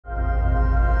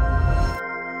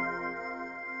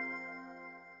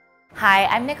Hi,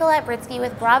 I'm Nicolette Britsky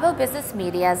with Bravo Business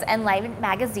Media's Enlightenment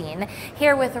Magazine,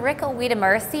 here with Rick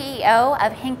Wiedemer, CEO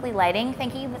of Hinkley Lighting.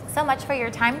 Thank you so much for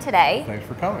your time today. Thanks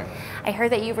for coming. I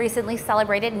heard that you recently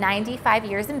celebrated 95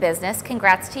 years in business.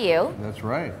 Congrats to you. That's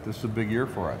right. This is a big year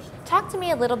for us. Talk to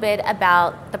me a little bit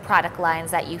about the product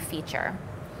lines that you feature.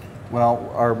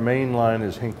 Well, our main line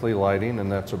is Hinkley Lighting,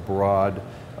 and that's a broad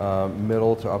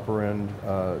middle to upper end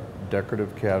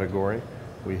decorative category.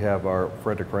 We have our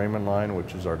Frederick Raymond line,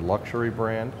 which is our luxury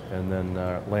brand, and then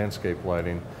landscape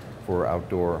lighting for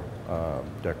outdoor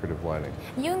decorative lighting.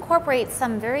 You incorporate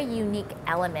some very unique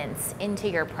elements into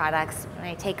your products when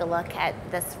I take a look at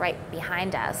this right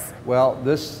behind us. Well,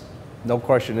 this, no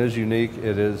question, is unique.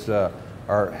 It is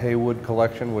our Haywood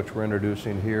collection, which we're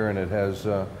introducing here, and it has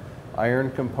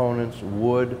iron components,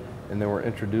 wood, and then we're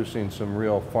introducing some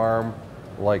real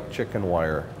farm-like chicken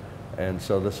wire. And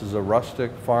so this is a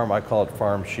rustic farm, I call it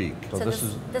farm chic. So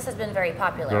this has been very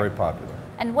popular. Very popular.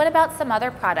 And what about some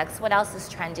other products? What else is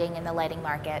trending in the lighting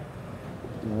market?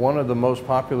 One of the most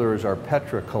popular is our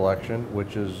Petra collection,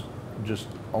 which is just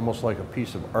almost like a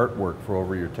piece of artwork for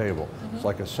over your table. It's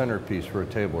like a centerpiece for a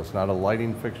table. It's not a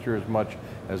lighting fixture as much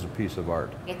as a piece of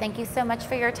art. Thank you so much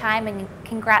for your time, and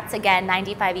congrats again,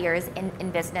 95 years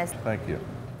in business. Thank you.